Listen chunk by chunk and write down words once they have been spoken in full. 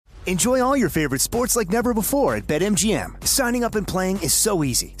Enjoy all your favorite sports like never before at BetMGM. Signing up and playing is so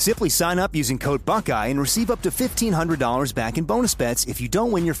easy. Simply sign up using code Buckeye and receive up to $1,500 back in bonus bets if you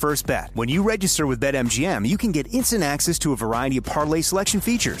don't win your first bet. When you register with BetMGM, you can get instant access to a variety of parlay selection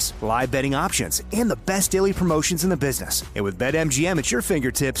features, live betting options, and the best daily promotions in the business. And with BetMGM at your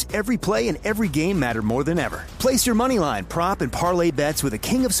fingertips, every play and every game matter more than ever. Place your moneyline, prop, and parlay bets with the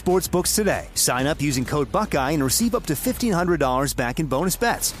king of sportsbooks today. Sign up using code Buckeye and receive up to $1,500 back in bonus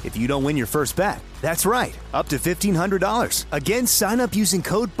bets if you don't win your first bet. That's right, up to $1,500. Again, sign up using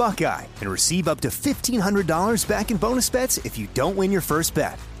code Buckeye and receive up to $1,500 back in bonus bets if you don't win your first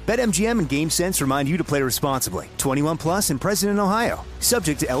bet. BetMGM and GameSense remind you to play responsibly. 21 plus and present in Ohio.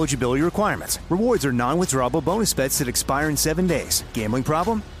 Subject to eligibility requirements. Rewards are non-withdrawable bonus bets that expire in 7 days. Gambling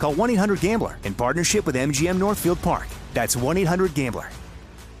problem? Call 1-800-GAMBLER in partnership with MGM Northfield Park. That's 1-800-GAMBLER.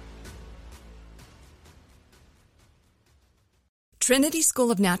 Trinity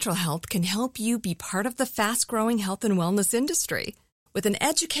School of Natural Health can help you be part of the fast-growing health and wellness industry. With an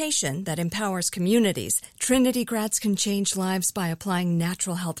education that empowers communities, Trinity grads can change lives by applying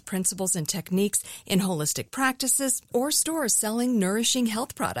natural health principles and techniques in holistic practices or stores selling nourishing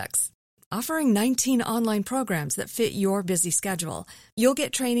health products. Offering 19 online programs that fit your busy schedule, you'll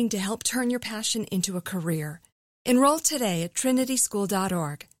get training to help turn your passion into a career. Enroll today at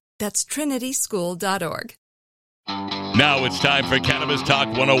trinityschool.org. That's trinityschool.org. Now it's time for Cannabis Talk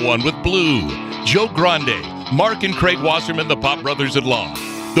 101 with Blue, Joe Grande, Mark and Craig Wasserman, the Pop Brothers-in-law,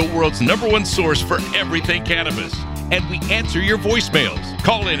 the world's #1 source for everything cannabis. And we answer your voicemails.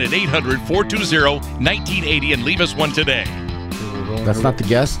 Call in at 800-420-1980 and leave us one today. That's not the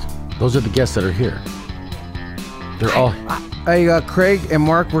guest. Those are the guests that are here. They're all... Hey, Craig and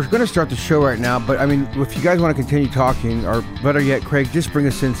Mark, we're going to start the show right now, but I mean, if you guys want to continue talking, or better yet, Craig, just bring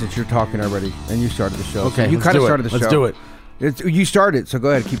us in since you're talking already, and you started the show. Okay, so you kind of started the show. Let's do it. You started, so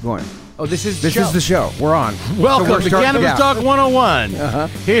go ahead, keep going. Oh, this is the show. We're on. Welcome to Cannabis Talk 101.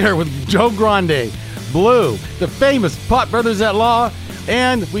 Here with Joe Grande, Blue, the famous Pot Brothers at Law,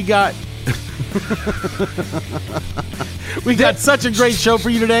 and we got such a great show for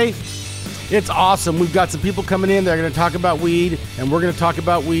you today. It's awesome. We've got some people coming in. They're going to talk about weed, and we're going to talk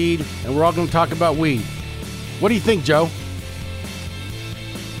about weed, and we're all going to talk about weed. What do you think, Joe?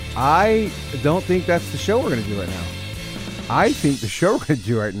 I don't think that's the show we're going to do right now. I think the show we're going to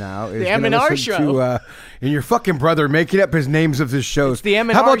do right now is the M&R show. And your fucking brother making up his names of his shows. It's the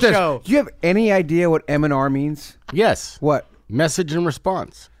M&R How about show. This? Do you have any idea what M&R means? Yes. What? Message and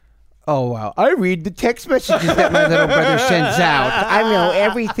response. Oh, wow. I read the text messages that my little brother sends out. I know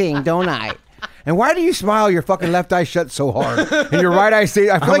everything, don't I? And why do you smile your fucking left eye shut so hard? And your right eye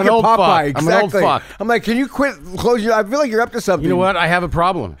stays... I feel like you're Popeye. Exactly. I'm an old fuck. I'm like, can you quit close your... I feel like you're up to something. You know what? I have a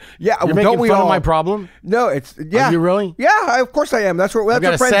problem. Yeah, You're making fun of my problem? No, it's... Yeah. Are you really? Yeah, of course I am. That's what friends do. I've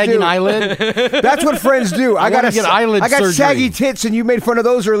got a sagging eyelid? That's what friends do. I got eyelid surgery. I got saggy tits, and you made fun of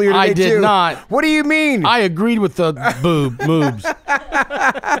those earlier today, I did too. not. What do you mean? I agreed with the moobs.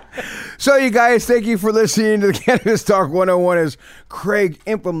 So, you guys, thank you for listening to the Cannabis Talk 101 as Craig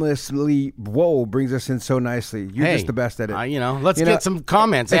infamously, brings us in so nicely. You're just the best at it. Let's get some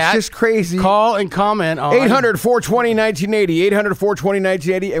comments. It's just crazy. Call and comment on 800-420-1980,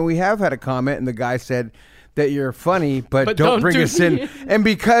 800-420-1980, and we have had a comment, and the guy said that you're funny, but don't bring us in. And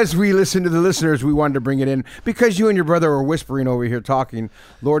because we listen to the listeners, we wanted to bring it in. Because you and your brother were whispering over here talking,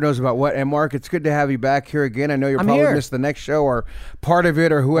 Lord knows about what. And Mark, it's good to have you back here again. I know you'll probably miss the next show or part of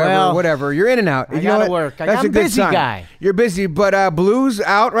it or whoever or whatever. You're in and out. I gotta work. That's I'm a good busy sign. guy. You're busy, but Blue's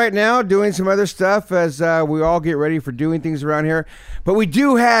out right now doing some other stuff as we all get ready for doing things around here. But we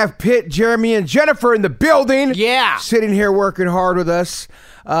do have Pitt, Jeremy, and Jennifer in the building. Yeah. Sitting here working hard with us.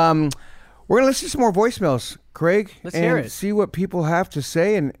 We're going to listen to some more voicemails, Craig. Let's hear it. See what people have to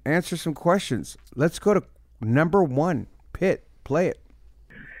say and answer some questions. Let's go to number 1. Pitt, play it.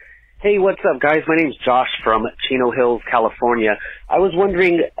 Hey, what's up, guys? My name's Josh from Chino Hills, California. I was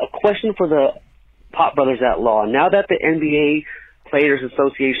wondering, a question for the Pot Brothers at Law. Now that the NBA Players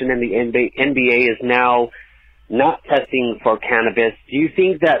Association and the NBA is now not testing for cannabis, do you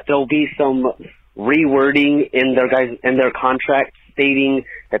think that there'll be some rewording in their contract stating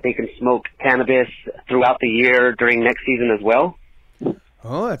that they can smoke cannabis throughout the year during next season as well?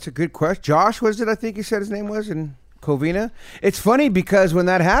 Oh, that's a good question. Josh, was it? I think you said his name was in Covina. It's funny because when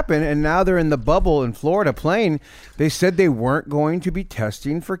that happened, and now they're in the bubble in Florida playing, they said they weren't going to be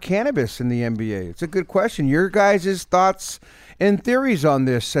testing for cannabis in the NBA. It's a good question. Your guys' thoughts and theories on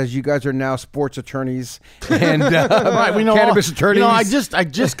this, as you guys are now sports attorneys and right, we know cannabis attorneys. I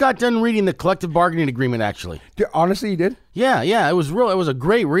just got done reading the collective bargaining agreement. Actually, honestly, you did? Yeah, it was real. It was a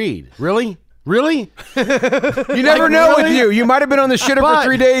great read. Really? Really? You never know with you. You might have been on the shitter for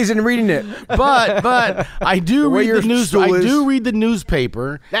 3 days and reading it. But I do read the news. I do read the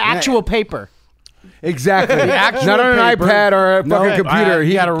newspaper, the actual paper. Exactly. The actual not on an paper. iPad or a fucking computer.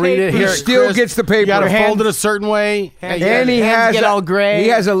 You got to read it. He still gets the paper. You got to fold it a certain way. And he has all gray. He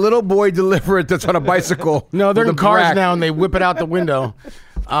has a little boy deliver it that's on a bicycle. No, they're in cars now, and they whip it out the window.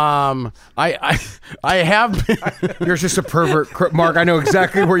 I have been. You're just a pervert, Mark. I know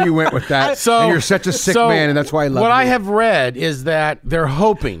exactly where you went with that. And you're such a sick man, and that's why I love you. What I have read is that they're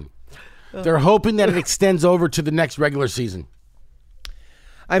hoping that it extends over to the next regular season.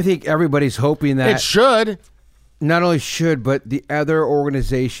 I think everybody's hoping that it should. Not only should, but the other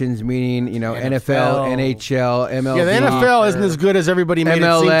organizations, meaning NFL, NHL, MLB. Yeah, the NFL isn't as good as everybody made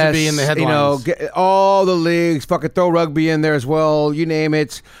it seem to be in the headlines. All the leagues, fucking throw rugby in there as well. You name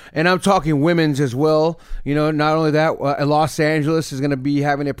it, and I'm talking women's as well. Not only that, Los Angeles is going to be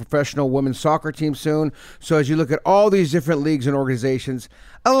having a professional women's soccer team soon. So as you look at all these different leagues and organizations,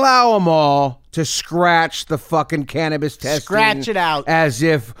 allow them all to scratch the fucking cannabis testing. Scratch it out. As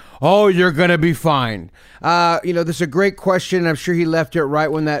if, you're going to be fine. This is a great question. I'm sure he left it right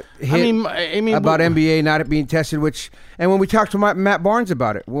when that hit about NBA not being tested, and when we talked to Matt Barnes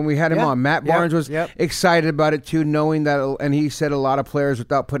about it, when we had him on, Matt Barnes was excited about it too, knowing that, and he said a lot of players,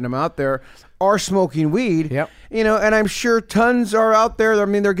 without putting them out there, are smoking weed. Yep. And I'm sure tons are out there. I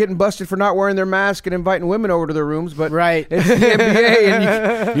mean, they're getting busted for not wearing their mask and inviting women over to their rooms, but it's the NBA,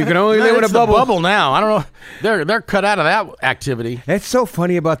 and you can only live in a bubble now. I don't know. They're cut out of that activity. It's so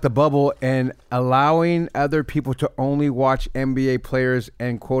funny about the bubble and allowing other people to only watch NBA players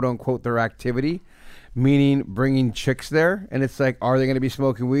and quote unquote their activity. Meaning bringing chicks there, and it's like, are they going to be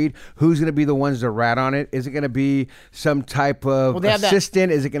smoking weed? Who's going to be the ones to rat on it? Is it going to be some type of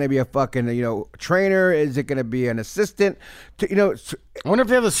assistant? Is it going to be a fucking trainer? Is it going to be an assistant? I wonder if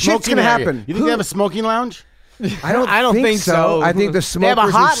they have a smoking area. Happen. You think they have a smoking lounge? I don't think so. I think the smokers they have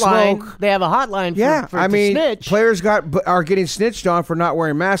a hotline. They have a hotline. For snitch. Players are getting snitched on for not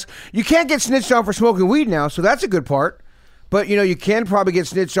wearing masks. You can't get snitched on for smoking weed now, so that's a good part. But, you can probably get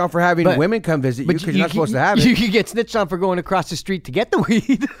snitched on for having women come visit you because you're not supposed to have it. You can get snitched on for going across the street to get the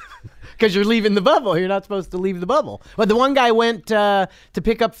weed because you're leaving the bubble. You're not supposed to leave the bubble. But the one guy went to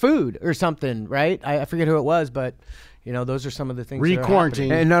pick up food or something, right? I forget who it was, but... those are some of the things.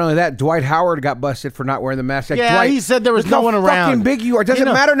 Re-quarantine. And not only that, Dwight Howard got busted for not wearing the mask. Dwight, he said there was no one around. Fucking big you are. Doesn't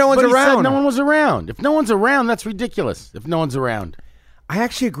matter. No one's around. He said no one was around. If no one's around, that's ridiculous. If no one's around, I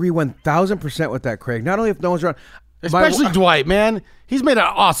actually agree 1,000% with that, Craig. Not only if no one's around, especially Dwight, man. He's made an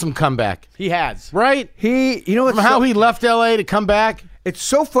awesome comeback. He has, right? From how he left LA to come back. It's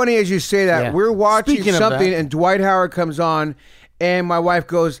so funny as you say that. Yeah. We're watching something, and Dwight Howard comes on, and my wife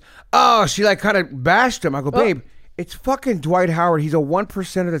goes, "Oh," she kind of bashed him. I go, "Babe, it's fucking Dwight Howard. He's a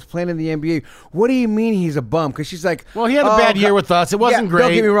 1%er that's playing in the NBA. What do you mean he's a bum?" Because she's like, well, he had a bad year with us. It wasn't great.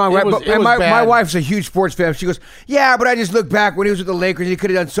 Don't get me wrong. My wife's a huge sports fan. She goes, yeah, but I just look back when he was with the Lakers. He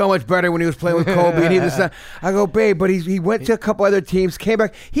could have done so much better when he was playing with Kobe. And he this, that. I go, babe, but he went to a couple other teams, came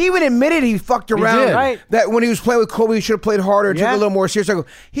back. He even admitted he fucked around. He did. That when he was playing with Kobe, he should have played harder and took it a little more serious. I go,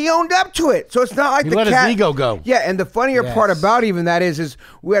 he owned up to it. So it's not like he let his ego go. Yeah, and the funnier part about even that is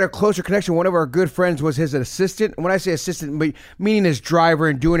we had a closer connection. One of our good friends was his assistant. And when I say assistant, meaning his driver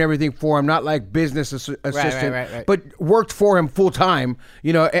and doing everything for him, not like business assistant, right. but worked for him full time,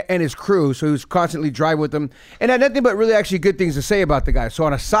 and his crew. So he was constantly driving with them, and had nothing but really actually good things to say about the guy. So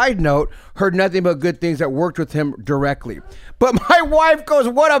on a side note, heard nothing but good things that worked with him directly. But my wife goes,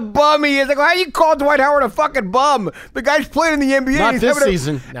 "What a bum he is!" I go, "How you call Dwight Howard a fucking bum? The guy's playing in the NBA. Not this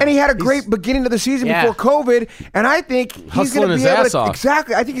season, and he had a great beginning of the season before COVID. And I think he's going to be able to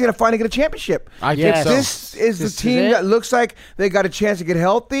exactly. I think he's going to finally get a championship. I think so. This is the team that looks like they got a chance to get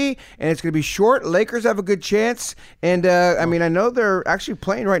healthy, and it's going to be short. Lakers have a good chance, and I know they're actually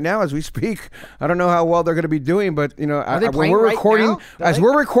playing right now as we speak. I don't know how well they're going to be doing, but when we're recording,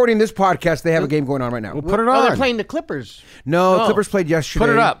 we're recording this podcast, they have a game going on right now. We'll put it on. They're playing the Clippers. No, Clippers played yesterday. Put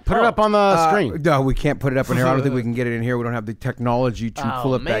it up. Put it up on the screen. No, we can't put it up in here. I don't think we can get it in here. We don't have the technology to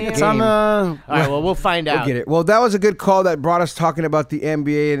pull up that game. It's on the... All right, well, we'll find out. We'll get it. Well, that was a good call that brought us talking about the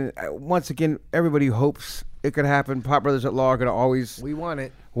NBA, and once again, everybody hopes it could happen. Pop Brothers at Law are going to always... We want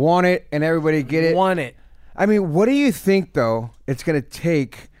it. Want it, and everybody get it. Want it. I mean, what do you think, though, it's going to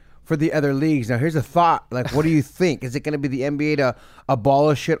take for the other leagues? Now, here's a thought. What do you think? Is it going to be the NBA to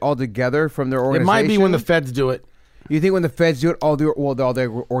abolish it altogether from their organization? It might be when the feds do it. You think when the feds do it, all the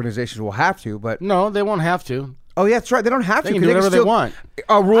organizations will have to, but... No, they won't have to. Oh, yeah, that's right. They don't have to. They can do whatever they want.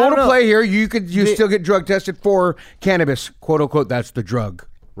 A rule to play here, you still get drug tested for cannabis, quote unquote, that's the drug.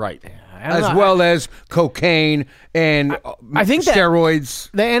 Right. As well as cocaine and I think steroids.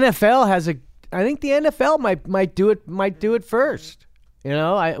 The NFL has a NFL might do it first. You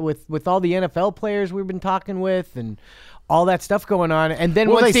know, with all the NFL players we've been talking with and all that stuff going on, and then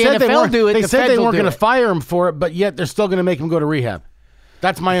once the NFL do it, they said they weren't going to fire him for it, but yet they're still going to make him go to rehab.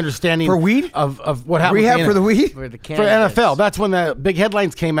 That's my understanding for weed of what happened. Rehab for the weed for NFL. That's when the big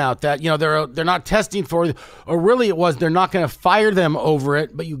headlines came out that they're not testing for it, or really it was they're not going to fire them over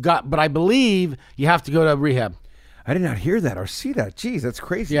it. But I believe you have to go to rehab. I did not hear that or see that. Jeez, that's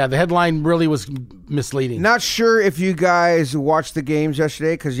crazy. Yeah, the headline really was misleading. Not sure if you guys watched the games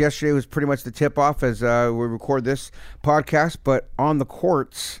yesterday, because yesterday was pretty much the tip-off as we record this podcast. But on the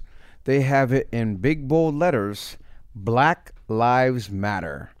courts, they have it in big, bold letters, Black Lives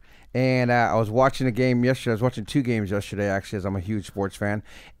Matter. And I was watching a game yesterday. I was watching 2 games yesterday, actually, as I'm a huge sports fan.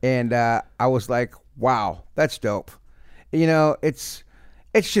 And I was like, wow, that's dope. You know, it's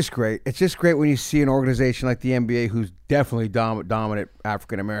just great. It's just great when you see an organization like the NBA who's definitely dominant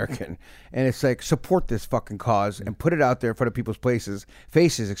African-American. And it's like, support this fucking cause and put it out there in front of people's faces,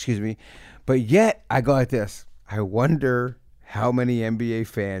 But yet, I go like this. I wonder how many NBA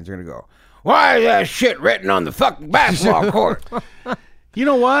fans are going to go, why is that shit written on the fucking basketball court? You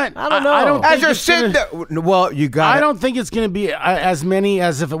know what? I don't know. I don't As you're sitting there, well, you got. I don't think it's going to be as many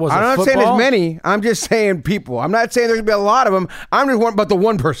as if it was. I'm not football. saying as many. I'm just saying people. I'm not saying there's going to be a lot of them. I'm just worried about the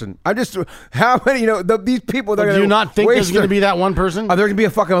one person. I just how many. These people. Do you not think there's going to be that one person? There's going to be a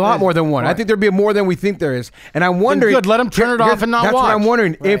fucking lot more than one. Right. I think there'd be more than we think there is. And I'm wondering. Good. Let them turn it off and not watch. watch. That's what I'm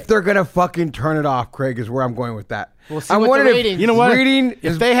wondering if they're going to fucking turn it off. Craig is where I'm going with that. We'll see what the ratings. You know what?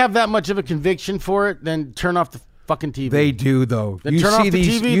 If they have that much of a conviction for it, then turn off the fucking TV. They do, though. Then turn off the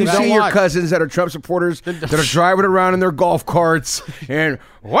TV. You see your cousins that are Trump supporters that are driving around in their golf carts and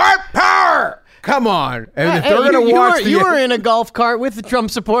white power. Come on. And if they're going to watch you were in a golf cart with a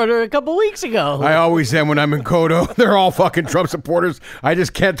Trump supporter a couple weeks ago. I always am when I'm in Kodo. They're all fucking Trump supporters. I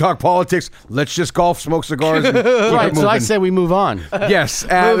just can't talk politics. Let's just golf, smoke cigars, and keep it Right, so I moving. say we move on. Yes.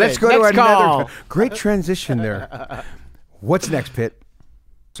 Let's go to Next another. call. Great transition there. What's next, Pitt?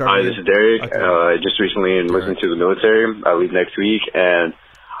 Hi, this is Derek. Okay. I just recently enlisted to the military. I leave next week, and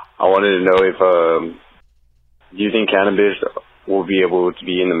I wanted to know if using cannabis will be able to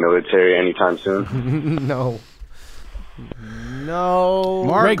be in the military anytime soon. No.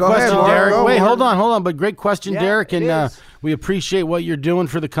 Mark, great go question, ahead, Derek. Mark. Wait, hold on. But great question, Yeah, Derek. it And is. we appreciate what you're doing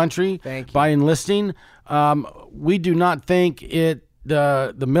for the country Thank you. by enlisting. We do not think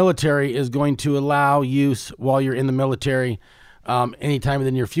the military is going to allow use while you're in the military anytime in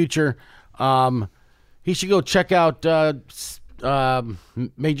the near future. He should go check out Major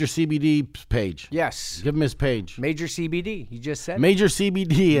CBD's page. Yes. Give him his page. Major CBD. You just said Major CBD.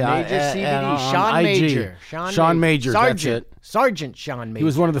 Major CBD. on Sean IG. Major. Sean Major. That's Sergeant. it. Sergeant Sean Major. He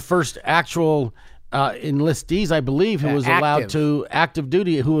was one of the first actual enlistees, I believe, who was allowed to active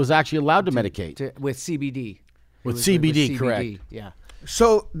duty, who was actually allowed to medicate. with CBD. With CBD, correct. Yeah.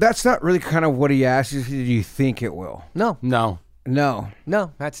 So that's not really kind of what he asked. Do you think it will? No. No. No.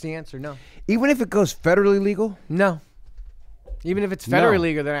 That's the answer. No. Even if it goes federally legal? No. Even if it's federally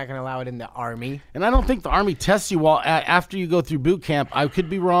legal, they're not going to allow it in the Army. And I don't think the Army tests you after you go through boot camp. I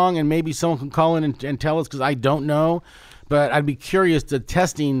could be wrong, and maybe someone can call in and tell us because I don't know. But I'd be curious. The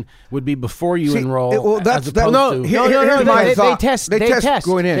testing would be before you enroll. Here's They test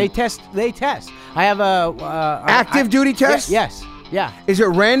going in. They test. I have a active duty test? Yes. Yeah. Is it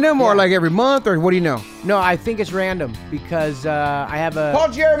random or like every month or what do you know? No, I think it's random because I have a.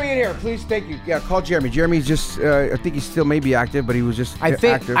 Call Jeremy in here, please. Thank you. Yeah, call Jeremy. Jeremy's just. I think he still may be active, but he was just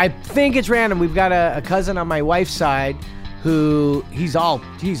active. I think it's random. We've got a cousin on my wife's side who he's all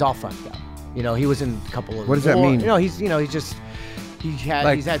fucked up. You know, he was in a couple of. What does that mean? He's just. He's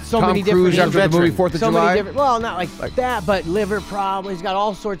had so Tom many Cruise different after the movie 4th of July? Well, not like that, but liver problems. He's got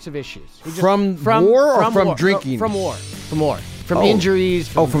all sorts of issues. From war or from war. drinking? From war. From injuries.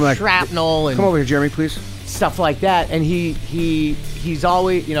 From like shrapnel and come over here, Jeremy, please. stuff like that. And he's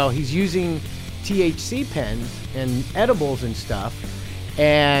always, he's using THC pens and edibles and stuff.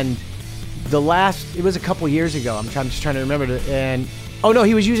 And it was a couple years ago. I'm just trying to remember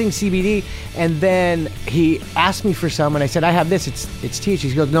he was using CBD, and then he asked me for some, and I said, I have this, it's THC.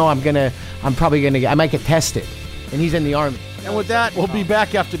 He goes, no, I might get tested. And he's in the Army. And with that, we'll be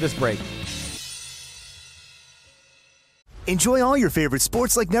back after this break. Enjoy all your favorite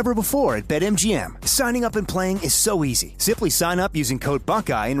sports like never before at BetMGM. Signing up and playing is so easy. Simply sign up using code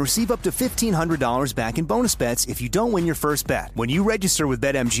Buckeye and receive up to $1,500 back in bonus bets if you don't win your first bet. When you register with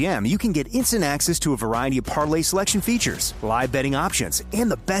BetMGM, you can get instant access to a variety of parlay selection features, live betting options, and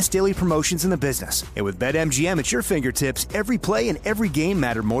the best daily promotions in the business. And with BetMGM at your fingertips, every play and every game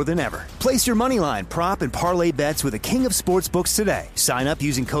matter more than ever. Place your moneyline, prop, and parlay bets with the king of sportsbooks today. Sign up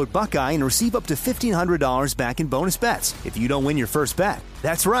using code Buckeye and receive up to $1,500 back in bonus bets if you don't win your first bet.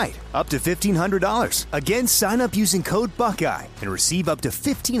 That's right, up to $1,500. Again, sign up using code Buckeye and receive up to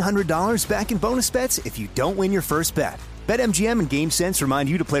 $1,500 back in bonus bets if you don't win your first bet. BetMGM and GameSense remind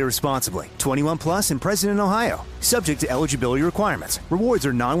you to play responsibly. 21 plus and present in Ohio. Subject to eligibility requirements. Rewards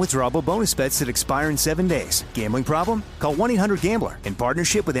are non-withdrawable bonus bets that expire in 7 days. Gambling problem? Call 1-800-GAMBLER in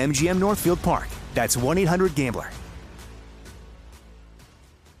partnership with MGM Northfield Park. That's 1-800-GAMBLER.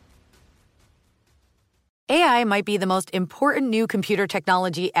 AI might be the most important new computer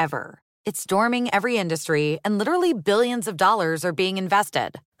technology ever. It's storming every industry, and literally billions of dollars are being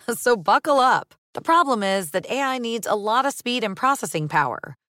invested. So buckle up. The problem is that AI needs a lot of speed and processing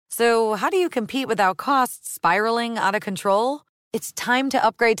power. So how do you compete without costs spiraling out of control? It's time to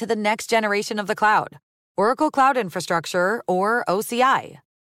upgrade to the next generation of the cloud. Oracle Cloud Infrastructure, or OCI.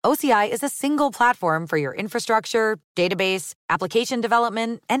 OCI is a single platform for your infrastructure, database, application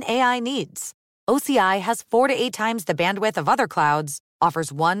development, and AI needs. OCI has 4 to 8 times the bandwidth of other clouds,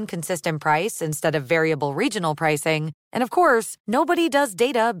 offers one consistent price instead of variable regional pricing, and of course, nobody does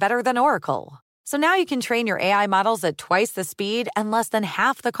data better than Oracle. So now you can train your AI models at twice the speed and less than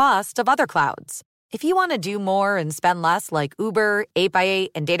half the cost of other clouds. If you want to do more and spend less like Uber, 8x8,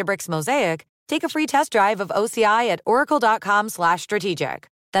 and Databricks Mosaic, take a free test drive of OCI at oracle.com/strategic.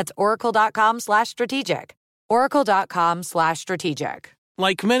 That's oracle.com/strategic. Oracle.com/strategic.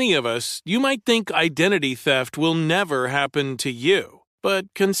 Like many of us, you might think identity theft will never happen to you.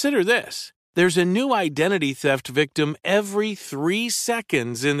 But consider this. There's a new identity theft victim every 3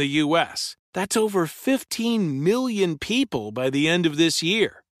 seconds in the U.S. That's over 15 million people by the end of this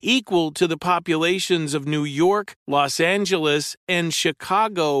year, equal to the populations of New York, Los Angeles, and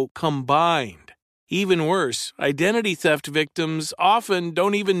Chicago combined. Even worse, identity theft victims often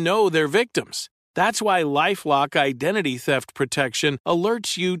don't even know they're victims. That's why LifeLock Identity Theft Protection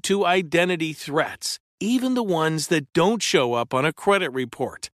alerts you to identity threats, even the ones that don't show up on a credit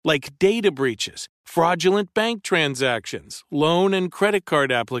report, like data breaches, fraudulent bank transactions, loan and credit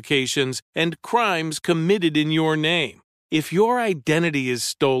card applications, and crimes committed in your name. If your identity is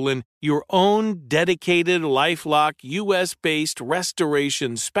stolen, your own dedicated LifeLock U.S.-based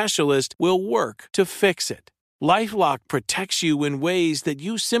restoration specialist will work to fix it. LifeLock protects you in ways that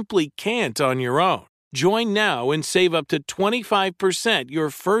you simply can't on your own. Join now and save up to 25% your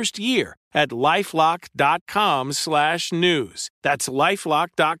first year at LifeLock.com/news. That's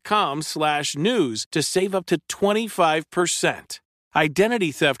LifeLock.com/news to save up to 25%.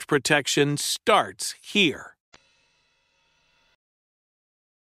 Identity theft protection starts here.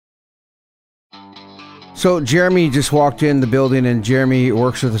 So Jeremy just walked in the building, and Jeremy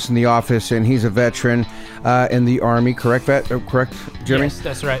works with us in the office, and he's a veteran in the Army, correct, correct, Jeremy? Yes,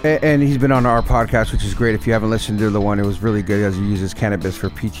 that's right. And he's been on our podcast, which is great. If you haven't listened to the one, it was really good, as he uses cannabis for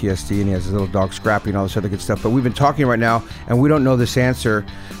PTSD, and he has his little dog Scrappy and all this other good stuff. But we've been talking right now, and we don't know this answer.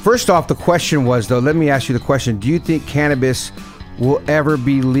 First off, the question was, though, let me ask you the question. Do you think cannabis will ever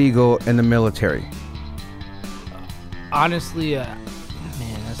be legal in the military? Honestly, man,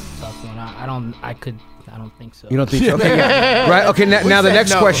 that's a tough one. I don't think so. You don't think so? Okay, yeah. Right. Okay. Now the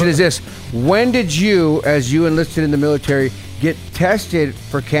next question is this: when did you, as you enlisted in the military, get tested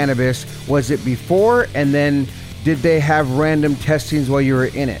for cannabis? Was it before, and then did they have random testings while you were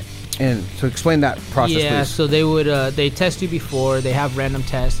in it? And so explain that process, please. Yeah. So they would they test you before. They have random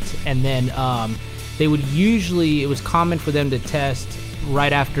tests, and then they would usually, it was common for them to test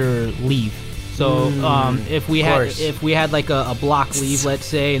right after leave. So if we had like a block leave, let's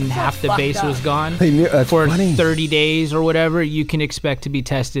say, and half the base was gone for 30 days or whatever, you can expect to be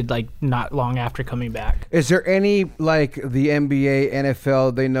tested like not long after coming back. Is there any, like the NBA,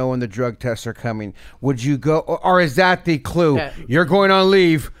 NFL, they know when the drug tests are coming? Would you go, or is that the clue? You're going on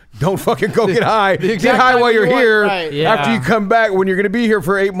leave. Don't fucking go get high. Get high while you're here. Right. Yeah. After you come back, when you're going to be here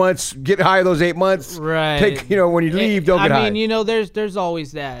for 8 months, get high those 8 months. Right. Take, when you leave, don't get high. I mean, there's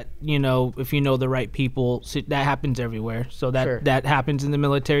always that, if you know the right people, that happens everywhere. So that happens in the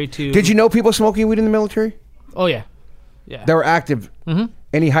military too. Did you know people smoking weed in the military? Oh, yeah. Yeah. They were active. Mm-hmm.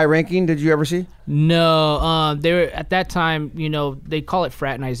 Any high ranking did you ever see? No. They were, at that time, they call it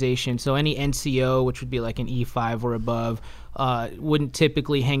fraternization. So any NCO, which would be like an E5 or above, wouldn't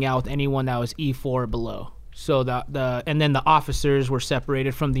typically hang out with anyone that was E4 or below. So and then the officers were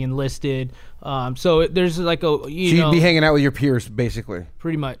separated from the enlisted. So there's like you'd be hanging out with your peers, basically.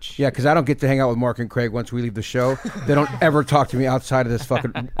 Pretty much. Yeah, because I don't get to hang out with Mark and Craig once we leave the show. They don't ever talk to me outside of this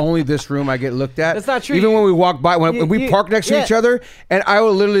only this room I get looked at. That's not true. Even when we walk by, when we park next to each other, and I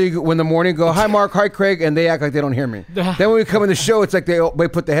will literally, in the morning, go, hi, Mark, hi, Craig, and they act like they don't hear me. Then when we come in the show, it's like they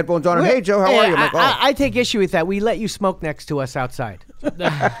put the headphones on and, hey, Joe, how are you? I'm like, I take issue with that. We let you smoke next to us outside.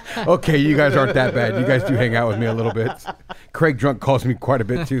 Okay, you guys aren't that bad. You guys do hang out with me a little bit. Craig drunk calls me quite a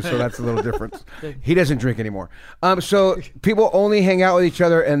bit too, so that's a little different. He doesn't drink anymore. So people only hang out with each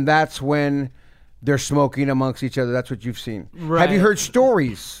other, and that's when they're smoking amongst each other. That's what you've seen. Right. Have you heard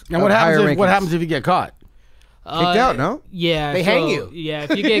stories? And what happens if you get caught? Kicked out? No. Yeah, they hang you. Yeah,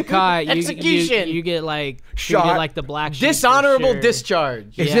 if you get caught, execution. You get like shot, treated like the black sheep. Dishonorable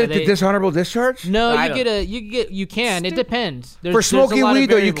discharge. Is it the dishonorable discharge? No, you can. It depends. For smoking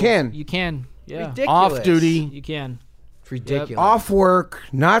weed, though, you can. You can. Yeah. Ridiculous. Off duty, you can. It's ridiculous. Off work,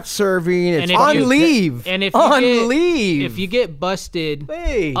 not serving. It's on leave. And if if you get busted,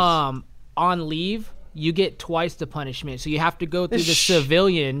 on leave, you get twice the punishment. So you have to go through the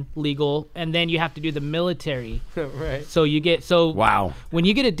civilian legal, and then you have to do the military. Right. So you get wow. When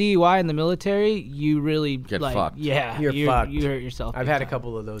you get a DUI in the military, you really get like fucked. Yeah, you're fucked. You hurt yourself. I've had a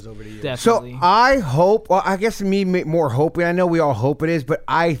couple of those over the years. Definitely. So I hope. Well, I guess me more hoping. I know we all hope it is, but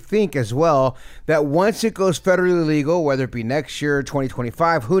I think as well that once it goes federally legal, whether it be next year,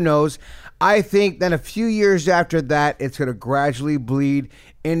 2025, who knows? I think that a few years after that, it's going to gradually bleed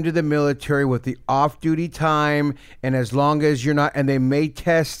into the military with the off-duty time, and as long as you're not, and they may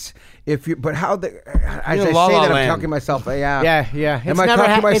test if you. But how the? As I say that, I'm talking to myself. Yeah. Am I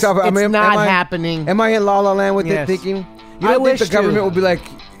talking to myself? It's not happening. Am I in La La Land with it, thinking? You don't think the government will be like,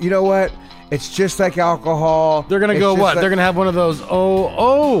 you know what? It's just like alcohol. They're gonna go what? They're gonna have one of those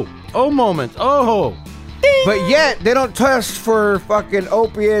moments. But yet they don't test for fucking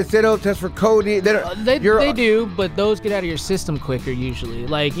opiates. They don't test for codeine. They do, but those get out of your system quicker usually.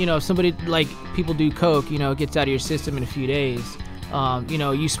 Like if somebody like people do coke, it gets out of your system in a few days.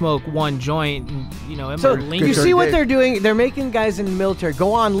 You smoke one joint, and so you see what they're doing? They're making guys in the military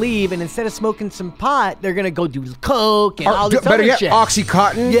go on leave, and instead of smoking some pot, they're gonna go do coke and all this other shit.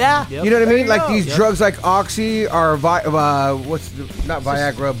 Oxycontin. Yeah, you know what I mean? Like these drugs, like Oxy or not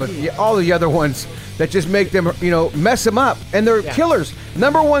Viagra, but all the other ones that just make them, mess them up, and they're killers.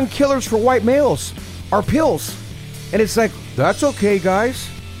 Number one killers for white males are pills, and it's like that's okay, guys.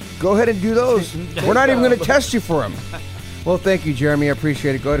 Go ahead and do those. We're not even gonna test you for them. Well, thank you, Jeremy. I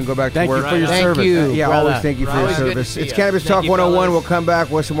appreciate it. Go ahead and go back to work. Thank you for your service. Yeah, always thank you for your service. It's Cannabis Talk 101. We'll come back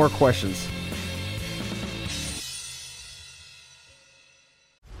with some more questions.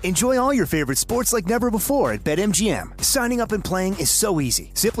 Enjoy all your favorite sports like never before at BetMGM. Signing up and playing is so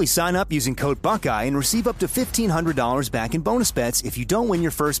easy. Simply sign up using code Buckeye and receive up to $1,500 back in bonus bets if you don't win your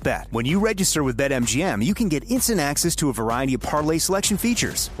first bet. When you register with BetMGM, you can get instant access to a variety of parlay selection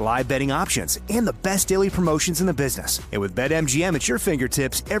features, live betting options, and the best daily promotions in the business. And with BetMGM at your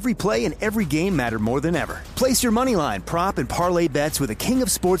fingertips, every play and every game matter more than ever. Place your moneyline, prop, and parlay bets with the king of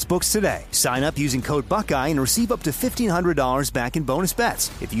sportsbooks today. Sign up using code Buckeye and receive up to $1,500 back in bonus bets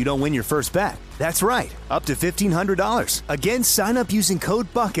if you don't win your first bet. That's right, up to $1,500. Again, sign up using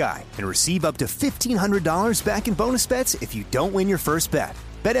code Buckeye and receive up to $1,500 back in bonus bets if you don't win your first bet.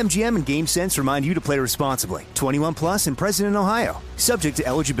 BetMGM and GameSense remind you to play responsibly. 21 plus and present in Ohio. Subject to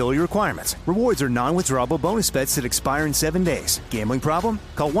eligibility requirements. Rewards are non-withdrawable bonus bets that expire in 7 days. Gambling problem?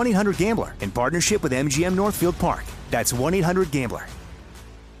 Call 1-800-GAMBLER in partnership with MGM Northfield Park. That's 1-800-GAMBLER.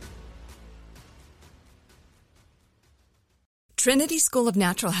 Trinity School of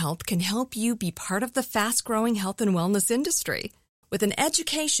Natural Health can help you be part of the fast-growing health and wellness industry. With an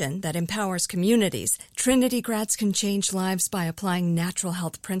education that empowers communities, Trinity grads can change lives by applying natural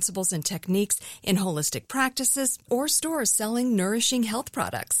health principles and techniques in holistic practices or stores selling nourishing health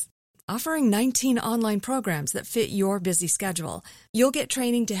products. Offering 19 online programs that fit your busy schedule, you'll get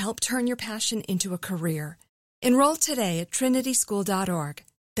training to help turn your passion into a career. Enroll today at trinityschool.org.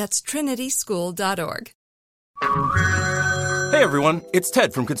 That's trinityschool.org. Hey everyone, it's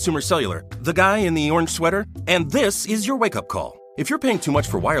Ted from Consumer Cellular, the guy in the orange sweater, and this is your wake-up call. If you're paying too much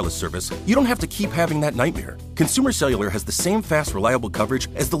for wireless service, you don't have to keep having that nightmare. Consumer Cellular has the same fast, reliable coverage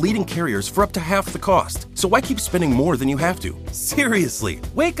as the leading carriers for up to half the cost. So why keep spending more than you have to? Seriously,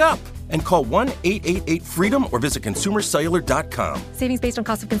 wake up and call 1-888-FREEDOM or visit consumercellular.com. Savings based on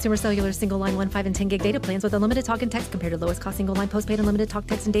cost of Consumer Cellular single line 1, 5, and 10 gig data plans with unlimited talk and text compared to lowest cost single line postpaid unlimited talk,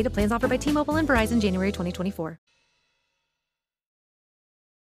 text, and data plans offered by T-Mobile and Verizon January 2024.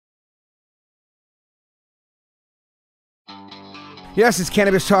 Yes, it's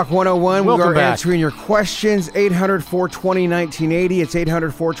Cannabis Talk 101. Welcome we are back. answering your questions. 800-420-1980. It's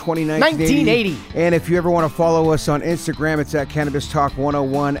 800-420-1980. And if you ever want to follow us on Instagram, it's at Cannabis Talk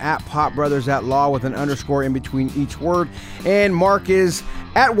 101, at Pop Brothers at Law with an underscore in between each word. And Mark is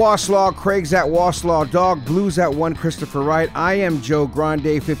at Waslaw, Craig's at Waslaw Dog, Blue's at 1 Christopher Wright. I am Joe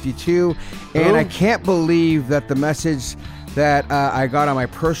Grande 52. And I can't believe that the message that I got on my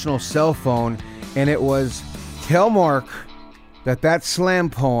personal cell phone, and it was, tell Mark that slam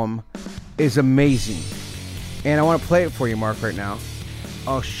poem is amazing. And I want to play it for you, Mark, right now.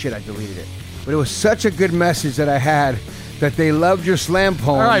 Oh, shit, I deleted it. But it was such a good message that I had that they loved your slam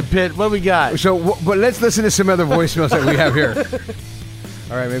poem. All right, Pitt, what we got? So, but let's listen to some other voicemails that we have here.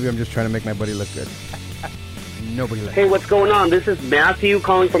 All right, maybe I'm just trying to make my buddy look good. Nobody left. Hey, what's going on? This is Matthew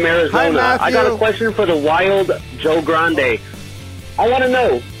calling from Arizona. Hi, Matthew. I got a question for the wild Joe Grande. I want to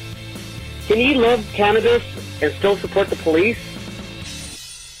know, can you love cannabis and still support the police?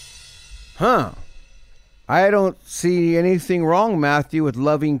 Huh. I don't see anything wrong, Matthew, with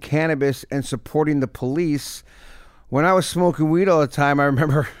loving cannabis and supporting the police. When I was smoking weed all the time, I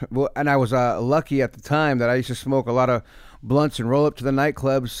remember, and I was lucky at the time that I used to smoke a lot of blunts and roll up to the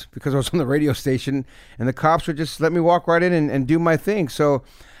nightclubs because I was on the radio station, and the cops would just let me walk right in and do my thing. So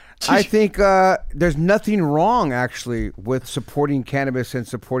I think there's nothing wrong, actually, with supporting cannabis and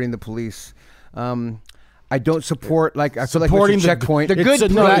supporting the police. I don't support, I feel like it's a checkpoint. The good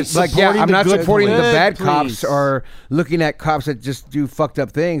police. I'm not supporting the bad police. cops or looking at cops that just do fucked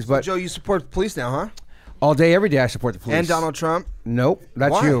up things. But Joe, you support the police now, huh? All day, every day, I support the police. And Donald Trump? Nope,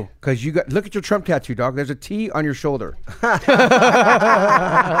 that's Why? you. Because look at your Trump tattoo, dog. There's a T on your shoulder.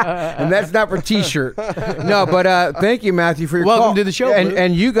 And that's not for T-shirt. No, but thank you, Matthew, for your Welcome call. to the show, Blue.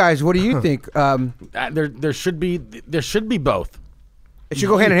 And you guys, what do you think? There should be both. It should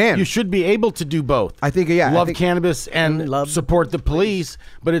go hand in hand. You should be able to do both. I think, yeah. Love cannabis and support the police,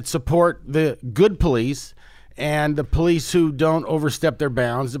 but it's support the good police and the police who don't overstep their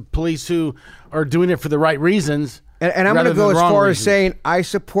bounds, the police who are doing it for the right reasons. And I'm going to go as far as reasons. saying I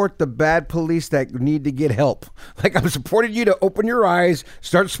support the bad police that need to get help. Like I'm supporting you to open your eyes,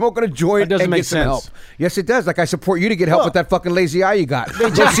 start smoking a joint, That doesn't and make get some sense. help. Yes, it does. Like I support you to get help with that fucking lazy eye you got. Go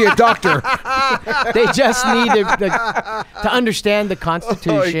see a doctor. They just need to understand the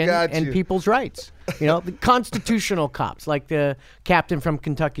Constitution got and you. people's rights. You know, the constitutional cops, like the captain from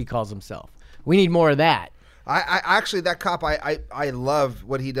Kentucky calls himself. We need more of that. I actually, that cop, I love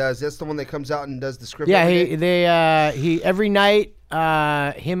what he does. That's the one that comes out and does the script. Yeah, every day. he every night.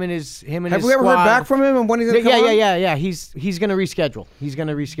 Him and his Have we ever heard back from him and when he's going to come on? Yeah. He's going to reschedule. He's going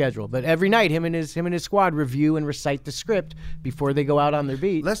to reschedule. But every night, him and his squad review and recite the script before they go out on their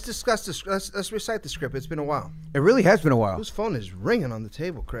beat. Let's discuss this. Let's recite the script. It's been a while. It really has been a while. Whose phone is ringing on the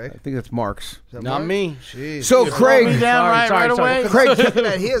table, Craig? I think that's Mark's. Is that Not Mark? me. Jeez. So, You're Craig- throwing me down right away. Craig, looking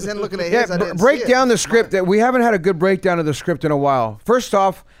at his and looking at his. I didn't break see it. down the script. That we haven't had a good breakdown of the script in a while. First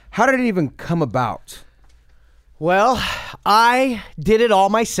off, how did it even come about? Well, I did it all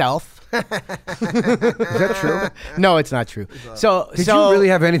myself. Is that true? No, it's not true. Did you really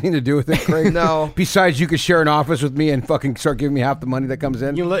have anything to do with it, Craig? No. Besides, you could share an office with me and fucking start giving me half the money that comes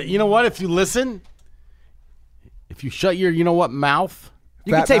in. You know what? If you listen, if you shut your mouth.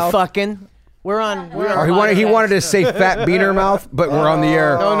 You Fat could say mouth? fucking. We're on. Or he wanted to say fat beaner mouth, but we're on the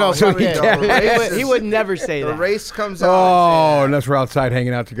air. No, so he yeah. can't. He would never say The that. race comes out. Oh, unless we're outside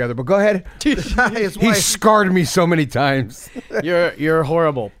hanging out together. But go ahead. His He wife. scarred me so many times. You're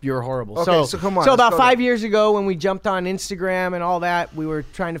horrible. You're horrible. Okay, so come on, So let's about go 5 there. years ago, when we jumped on Instagram and all that, we were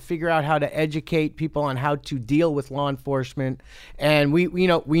trying to figure out how to educate people on how to deal with law enforcement. And we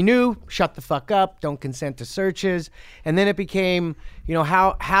knew shut the fuck up, don't consent to searches. And then it became,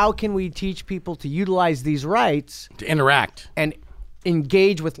 how can we teach people to utilize these rights To interact. and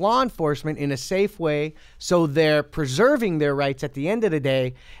engage with law enforcement in a safe way so they're preserving their rights at the end of the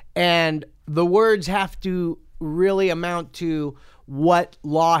day, and the words have to really amount to what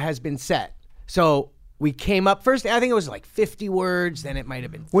law has been set. So we came up first, I think it was like 50 words, then it might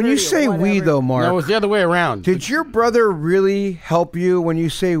have been 30 When you or say we, whatever. though, Mark, No, it was the other way around. did your brother really help you when you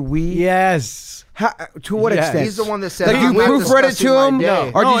say we? Yes. To what Yes. extent? He's the one that said, Like you "I'm proofread it discussing to my him?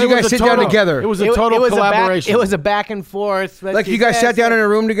 day." Or No, did you it was guys a sit total- down together? It was a total collaboration. It was a back and forth. Like you guys sat down in a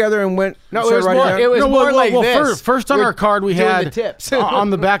room together and went. No, it started was writing more- down? it was more like this. First on We're our card we doing had the tips. on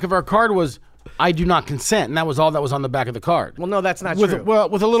the back of our card was I do not consent, and that was all that was on the back of the card. Well, no, that's not with true.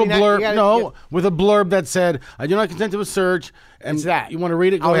 with a little See, now blurb. you gotta- With a blurb that said I do not consent to a search. And It's that. you want to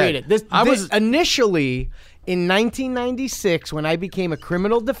read it? Go I'll ahead. read it. Initially, In 1996, when I became a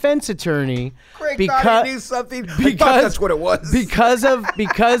criminal defense attorney, Craig thought he knew something. I thought that's what it was. Because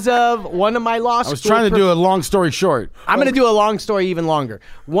of one of my law school. I was trying to do a long story short. I'm going to do a long story even longer.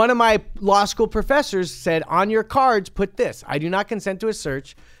 One of my law school professors said, on your cards, put this: I do not consent to a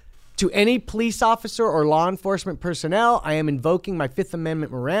search. To any police officer or law enforcement personnel, I am invoking my Fifth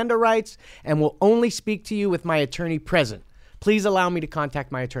Amendment Miranda rights and will only speak to you with my attorney present. Please allow me to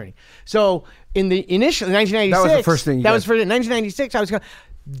contact my attorney. So in the initial 1996, that was the first thing. That was for 1996. I was going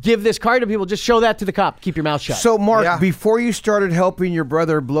to give this card to people. Just show that to the cop. Keep your mouth shut. So Mark, before you started helping your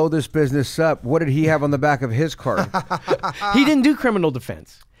brother blow this business up, what did he have on the back of his card? He didn't do criminal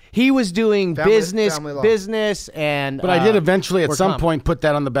defense. He was doing business, and. But I did eventually, at some point, put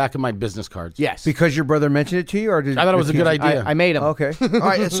that on the back of my business cards. Yes, because your brother mentioned it to you, or did I thought it was a good idea? I made him. Okay. All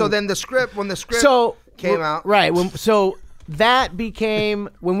right. So then the script came out, right? So that became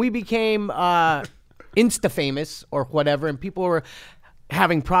when we became Insta famous or whatever, and people were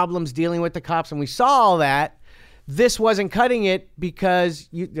having problems dealing with the cops, and we saw all that. This wasn't cutting it because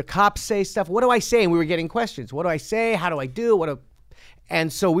the cops say stuff. What do I say? And we were getting questions. What do I say? How do I do?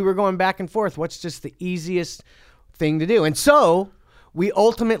 And so we were going back and forth. What's just the easiest thing to do? And so we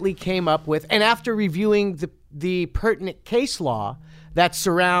ultimately came up with, and after reviewing the pertinent case law that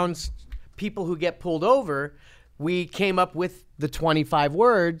surrounds people who get pulled over, we came up with the 25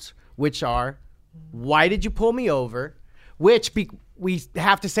 words, which are, why did you pull me over? Which we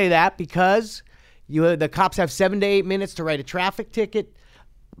have to say that because the cops have 7 to 8 minutes to write a traffic ticket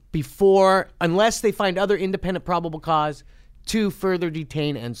unless they find other independent probable cause, to further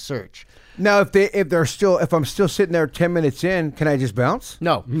detain and search. Now, if I'm still sitting there 10 minutes in, can I just bounce?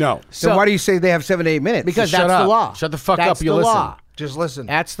 No. So why do you say they have 7 to 8 minutes? Because that's the law. Shut the fuck up. You listen. Law. Just listen.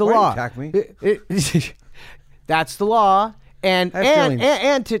 That's the Why law. do you attack me? That's the law. And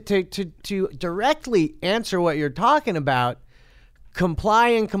to directly answer what you're talking about, comply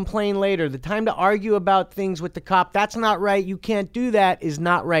and complain later. The time to argue about things with the cop, that's not right. You can't do that, is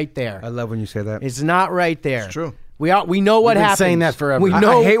not right there. I love when you say that. It's not right there. It's true. We know what happens. Been saying that forever.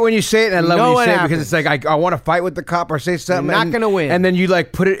 I hate when you say it, and I love when you say it because it's like I want to fight with the cop or say something. You're not going to win. And then you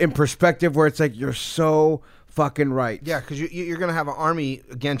like put it in perspective where it's like you're so fucking right. Yeah, because you're going to have an army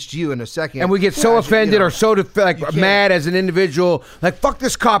against you in a second. And we get so offended or so mad as an individual. Like, fuck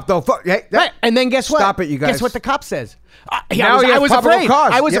this cop, though. Fuck. Hey, right. And then guess what? Stop it, you guys. Guess what the cop says? I was afraid.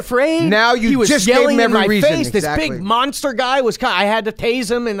 I was afraid. Now he was just yelling gave him every in my reason. face. Exactly. This big monster guy was. I had to tase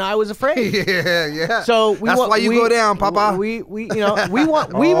him, and I was afraid. Yeah. So that's why you go down, Papa. We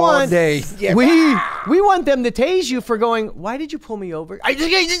want day. we want them to tase you for going. Why did you pull me over?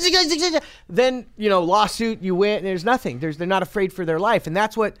 Then lawsuit. You win. There's nothing. They're not afraid for their life, and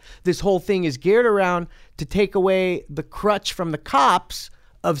that's what this whole thing is geared around, to take away the crutch from the cops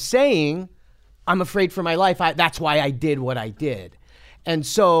of saying, I'm afraid for my life. That's why I did what I did. And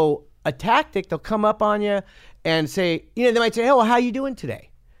so a tactic, they'll come up on you and say, they might say, hey, well, how you doing today?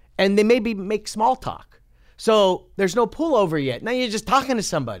 And they maybe make small talk. So there's no pullover yet. Now you're just talking to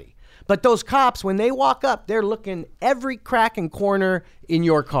somebody. But those cops, when they walk up, they're looking every crack and corner in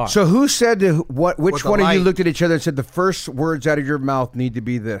your car. So who said which one of you looked at each other and said the first words out of your mouth need to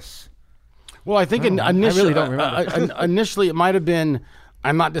be this? Well, I think initially, I really don't remember. Initially it might have been,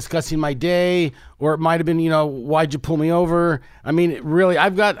 I'm not discussing my day, or it might have been, why'd you pull me over? I mean, really,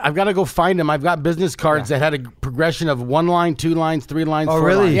 I've got to go find them. I've got business cards that had a progression of 1 line, 2 lines, 3 lines, 4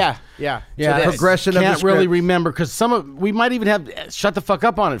 really? lines. Yeah. So progression of the can't really script. remember because we might even have shut the fuck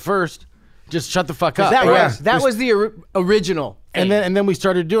up on it first. Just shut the fuck up. That was the original. And then we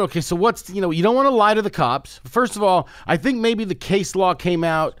started doing, okay, so what's, you don't want to lie to the cops. First of all, I think maybe the case law came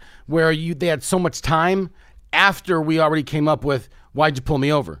out where they had so much time after we already came up with, why'd you pull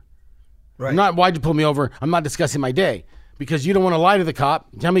me over? Right. Not why'd you pull me over? I'm not discussing my day because you don't want to lie to the cop.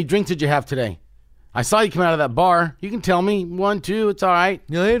 How many drinks did you have today? I saw you come out of that bar. You can tell me 1, 2. It's all right.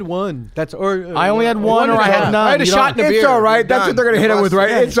 I had 1. I only had 1, or I had none. I had a shot in a beer. It's all right. That's what they're going to hit him with, right?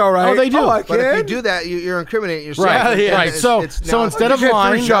 It's all right. Oh, they do. But if you do that, you're incriminating yourself. Right. So instead of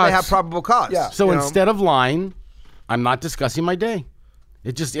lying, they have probable cause. Yeah. So instead of lying, I'm not discussing my day.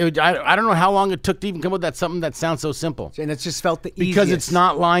 I don't know how long it took to even come up with something that sounds so simple. And it's just felt the easiest. Because it's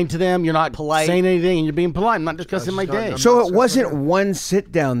not lying to them. You're not polite. saying anything, and you're being polite. I'm not discussing my day. So it wasn't one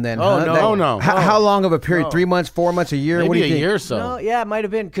sit down then, Oh, huh? no. How long of a period? 3 months, 4 months, a year? Maybe what do you a think? year or so. No, yeah, it might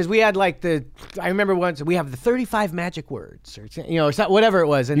have been because we had I remember once we have the 35 magic words or whatever it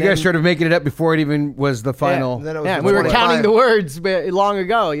was. And you guys started making it up before it even was the final. Yeah, we were counting the words long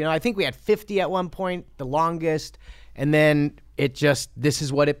ago. I think we had 50 at one point, the longest, and then this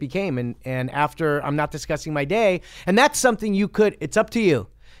is what it became. And after, I'm not discussing my day, and that's something it's up to you.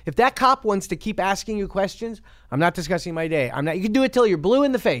 If that cop wants to keep asking you questions, I'm not discussing my day. I'm not. You can do it till you're blue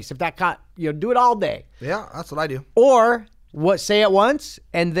in the face. If that cop, do it all day. Yeah, that's what I do. Or say it once,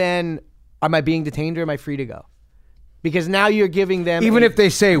 and then, am I being detained or am I free to go? Because now you're giving them... Even if they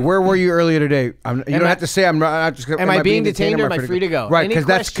say, where were you earlier today? You don't have to say, I'm just... Am I being detained or am I free to go? Right, because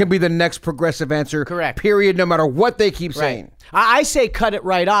that can be the next progressive answer. Correct. Period, no matter what they keep saying. I say cut it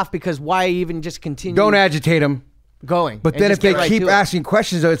right off, because why even just continue... Don't agitate them. Going. But then if they keep asking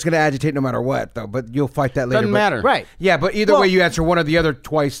questions, though, it's going to agitate no matter what, though. But you'll fight that later. Doesn't matter. Right. Yeah, but either way, you answer one or the other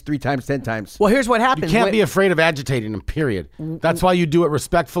twice, 3 times, 10 times. Well, here's what happens. You can't be afraid of agitating them, period. That's why you do it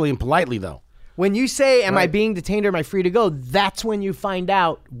respectfully and politely, though. When you say, am I being detained or am I free to go, that's when you find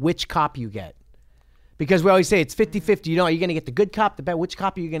out which cop you get. Because we always say it's 50-50. Are you going to get the good cop, the bad? Which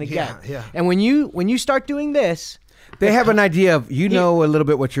cop are you going to get? Yeah. And when you start doing this... They have an idea of, know a little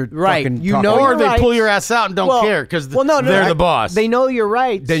bit what you're fucking talking know, or they rights. Pull your ass out and don't care because they're the boss. They know your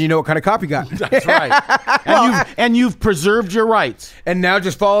rights. Then you know what kind of cop you got. That's right. and you've preserved your rights. And now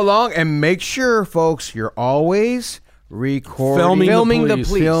just follow along and make sure, folks, you're always recording. Filming the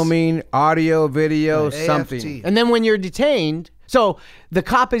police. Filming, audio, video, something. And then when you're detained, so the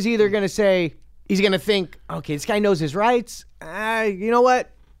cop is either going to say, he's going to think, okay, this guy knows his rights. You know what?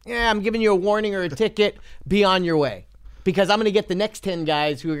 Yeah, I'm giving you a warning or a ticket. Be on your way. Because I'm going to get the next 10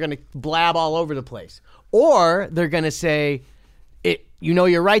 guys who are going to blab all over the place. Or they're going to say, you know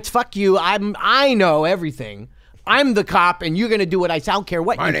your rights, fuck you. I know everything. I'm the cop, and you're going to do what I say. I don't care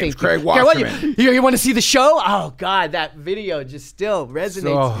what you think. My name's Craig Wasserman. You want to see the show? Oh, God, that video just still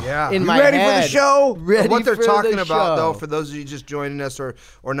resonates in my head. You ready for the show? What they're talking about, though, for those of you just joining us or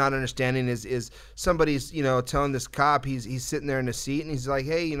not understanding, is somebody's telling this cop he's sitting there in a seat, and he's like,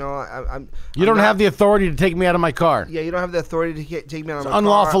 hey, you don't have the authority to take me out of my car. Yeah, you don't have the authority to take me out of my car.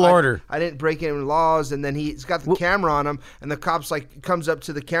 Unlawful order. I didn't break any laws, and then he's got the camera on him, and the cop's comes up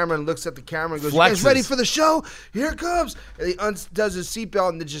to the camera and looks at the camera and goes, you guys ready for the show? Here it comes. And he undoes his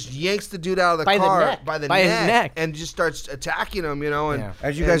seatbelt and then just yanks the dude out of the car by his neck, and just starts attacking him, And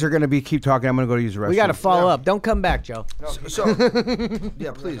as you guys are going to keep talking, I'm going to go to use the restroom. We got to follow up. Don't come back, Joe. So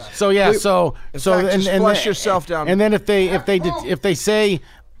yeah, please. Just flush yourself down. And then if they say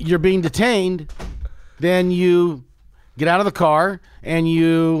you're being detained, then you get out of the car and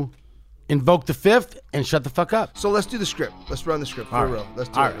you invoke the fifth and shut the fuck up. So let's do the script. Let's run the script for real. Let's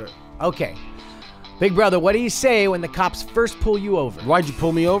do it. Right. Okay. Big brother, what do you say when the cops first pull you over? Why'd you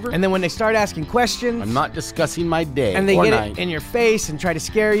pull me over? And then when they start asking questions... I'm not discussing my day and they or get night. it in your face and try to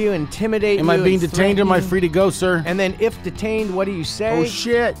scare you, intimidate you. Am I being detained or am I free to go, sir? And then if detained, what do you say? Oh,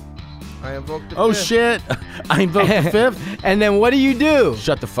 shit. I invoke the fifth. Oh, shit. I invoke the fifth. And then what do you do?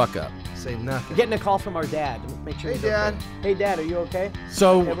 Shut the fuck up. Say nothing. We're getting a call from our dad. Make sure he's Dad. okay. Hey, Dad, are you okay?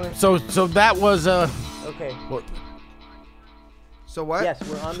 So that was... Okay. So what? Yes,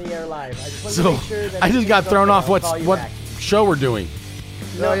 we're on the air live. I just wanted to make sure that I just got thrown off what back. show we're doing.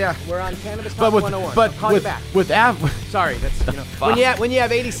 No, yeah. We're on Cannabis Talk 101. I'll call you back. Sorry, that's when you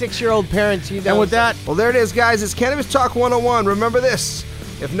have 86-year-old parents, And with that, well, there it is, guys. It's Cannabis Talk 101. Remember this: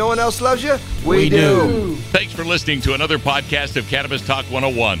 if no one else loves you, we do. Thanks for listening to another podcast of Cannabis Talk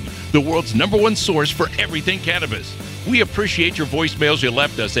 101, the world's #1 source for everything cannabis. We appreciate your voicemails you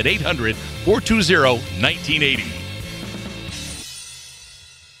left us at 800-420-1980.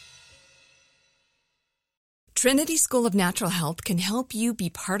 Trinity School of Natural Health can help you be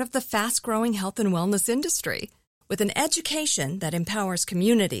part of the fast-growing health and wellness industry. With an education that empowers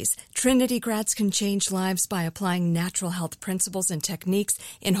communities, Trinity grads can change lives by applying natural health principles and techniques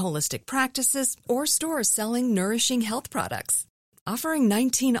in holistic practices or stores selling nourishing health products. Offering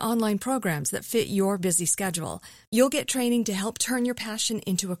 19 online programs that fit your busy schedule, you'll get training to help turn your passion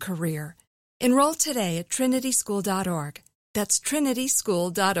into a career. Enroll today at trinityschool.org. That's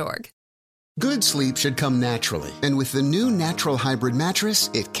trinityschool.org. Good sleep should come naturally, and with the new Natural Hybrid mattress,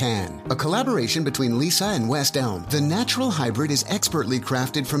 it can. A collaboration between Lisa and West Elm, the Natural Hybrid is expertly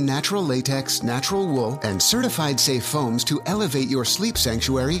crafted from natural latex, natural wool, and certified safe foams to elevate your sleep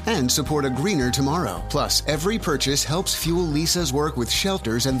sanctuary and support a greener tomorrow. Plus, every purchase helps fuel Lisa's work with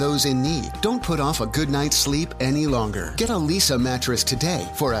shelters and those in need. Don't put off a good night's sleep any longer. Get a Lisa mattress today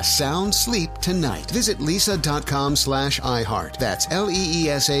for a sound sleep tonight. Visit lisa.com/iHeart. That's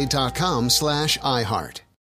LEESA.com/iHeart.